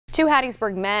Two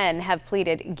Hattiesburg men have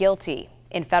pleaded guilty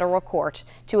in federal court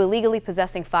to illegally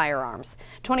possessing firearms.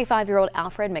 25-year-old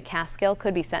Alfred McCaskill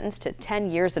could be sentenced to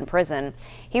 10 years in prison.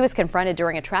 He was confronted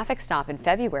during a traffic stop in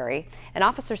February, and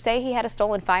officers say he had a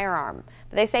stolen firearm.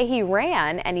 But they say he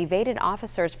ran and evaded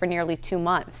officers for nearly 2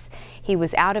 months. He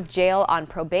was out of jail on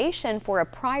probation for a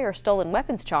prior stolen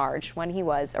weapons charge when he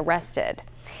was arrested.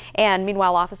 And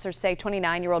meanwhile, officers say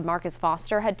 29-year-old Marcus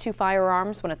Foster had 2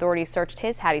 firearms when authorities searched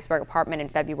his Hattiesburg apartment in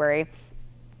February.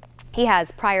 He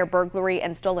has prior burglary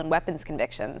and stolen weapons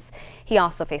convictions. He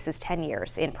also faces 10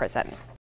 years in prison.